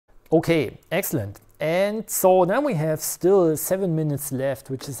Okay, excellent. And so now we have still 7 minutes left,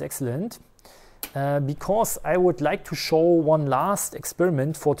 which is excellent, because I would like to show one last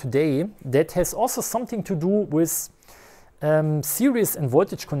experiment for today that has also something to do with series and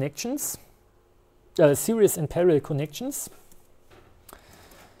voltage connections, series and parallel connections.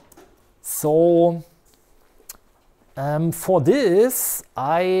 So for this,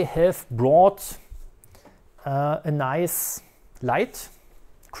 I have brought a nice light,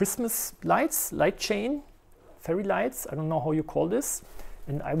 Christmas lights, light chain, fairy lights, I don't know how you call this.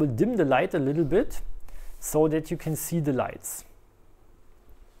 And I will dim the light a little bit so that you can see the lights.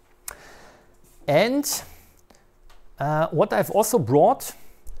 And what I've also brought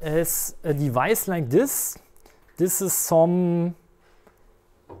is a device like this. This is some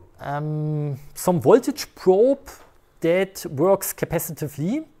voltage probe that works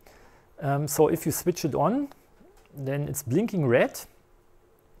capacitively. So if you switch it on, then it's blinking red.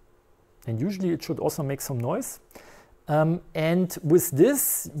 And usually it should also make some noise. And with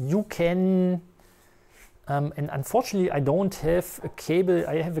this you can, and unfortunately I don't have a cable,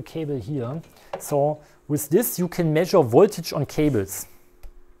 I have a cable here. So with this you can measure voltage on cables.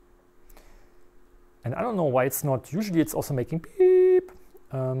 And I don't know why it's not, usually it's also making beep.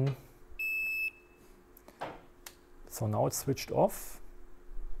 So now it's switched off.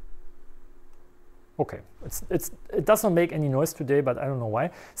 Okay, it doesn't make any noise today, but I don't know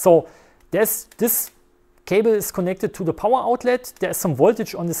why. So this cable is connected to the power outlet. There's some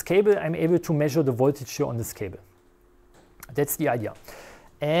voltage on this cable. I'm able to measure the voltage here on this cable. That's the idea.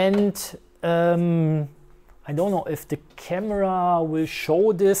 And I don't know if the camera will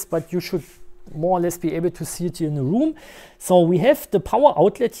show this, but you should more or less be able to see it here in the room. So we have the power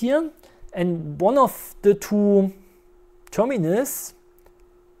outlet here, and one of the two terminals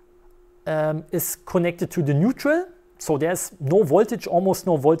is connected to the neutral. So there's no voltage, almost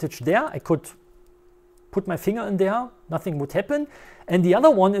no voltage there. I could put my finger in there, nothing would happen. And the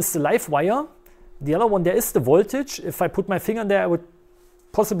other one is the live wire. The other one, there is the voltage. If I put my finger in there, I would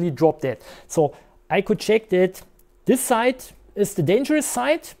possibly drop that. So I could check that this side is the dangerous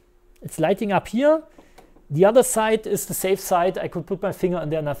side. It's lighting up here. The other side is the safe side. I could put my finger in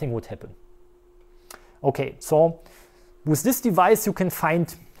there, nothing would happen. Okay, so with this device you can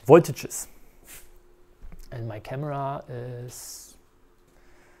find voltages. And my camera is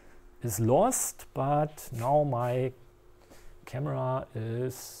lost, but now my camera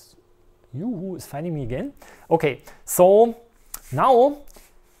is, who is finding me again? Okay, so now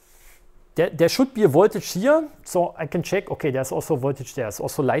there should be a voltage here, so I can check, okay, there's also voltage there, it's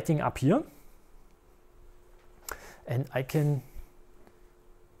also lighting up here. And I can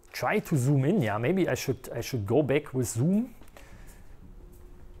try to zoom in. Yeah, maybe I should go back with zoom.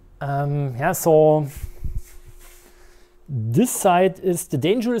 Yeah, so this side is the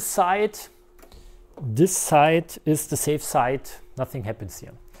dangerous side. This side is the safe side. Nothing happens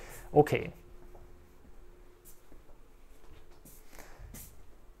here. Okay.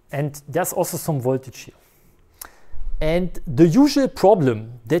 And there's also some voltage here. And the usual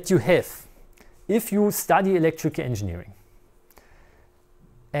problem that you have if you study electrical engineering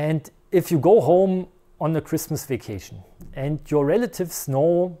and if you go home on a Christmas vacation and your relatives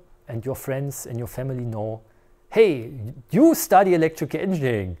know and your friends and your family know, hey, you study electrical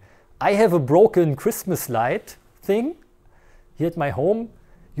engineering. I have a broken Christmas light thing here at my home.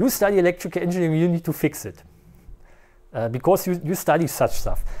 You study electrical engineering, you need to fix it. Because you study such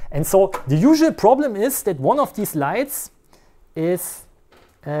stuff. And so the usual problem is that one of these lights is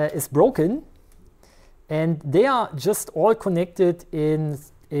broken, and they are just all connected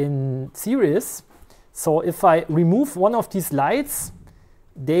in series. So if I remove one of these lights,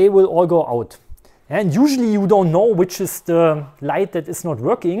 they will all go out. And usually you don't know which is the light that is not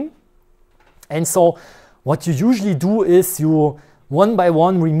working. And so what you usually do is you one by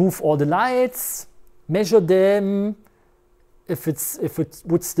one remove all the lights, measure them, if it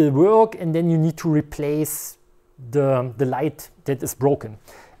would still work, and then you need to replace the light that is broken.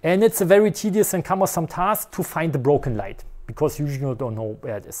 And it's a very tedious and cumbersome task to find the broken light, because you usually don't know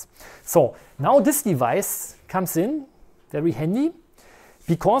where it is. So now this device comes in, very handy,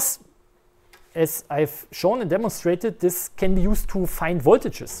 because as I've shown and demonstrated, this can be used to find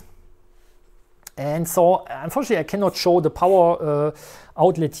voltages. And so unfortunately I cannot show the power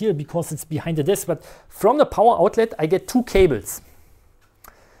outlet here because it's behind the desk, but from the power outlet I get two cables.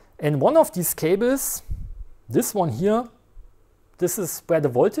 And one of these cables, this one here, this is where the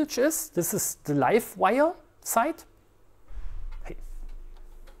voltage is. This is the live wire side. Hey,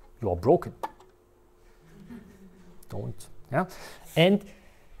 you are broken. Don't, yeah. And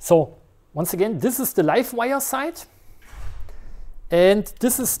so once again, this is the live wire side. and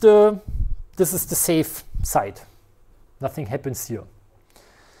this is the safe side. Nothing happens here.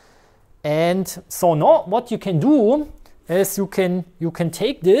 And so now what you can do is you can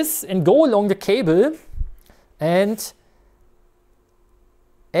take this and go along the cable, and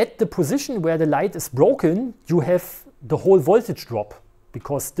at the position where the light is broken, you have the whole voltage drop,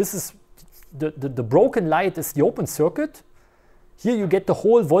 because this is the broken light is the open circuit. Here you get the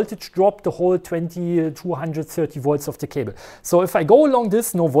whole voltage drop, the whole 230 volts of the cable. So if I go along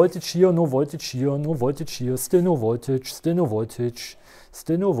this, no voltage here, no voltage here, no voltage here, still no voltage, still no voltage,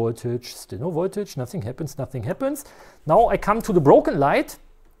 still no voltage, still no voltage, nothing happens, nothing happens. Now I come to the broken light,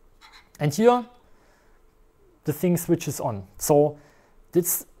 and here the thing switches on. So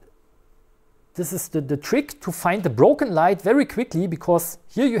this is the trick to find the broken light very quickly, because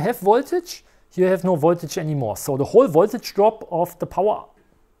here you have voltage, here you have no voltage anymore. So the whole voltage drop of the power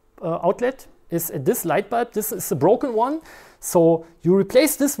outlet is at this light bulb. This is the broken one. So you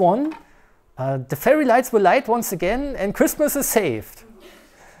replace this one, the fairy lights will light once again, and Christmas is saved.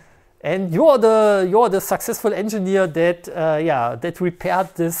 And you're the successful engineer that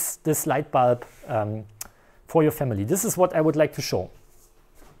repaired this light bulb for your family. This is what I would like to show.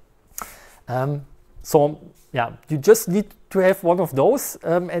 So yeah, you just need to have one of those,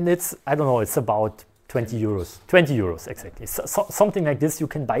 and it's, I don't know, it's about 20 euros. 20 euros exactly. So something like this. You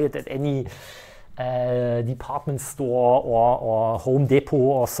can buy it at any department store or Home Depot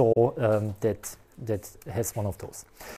or so that has one of those.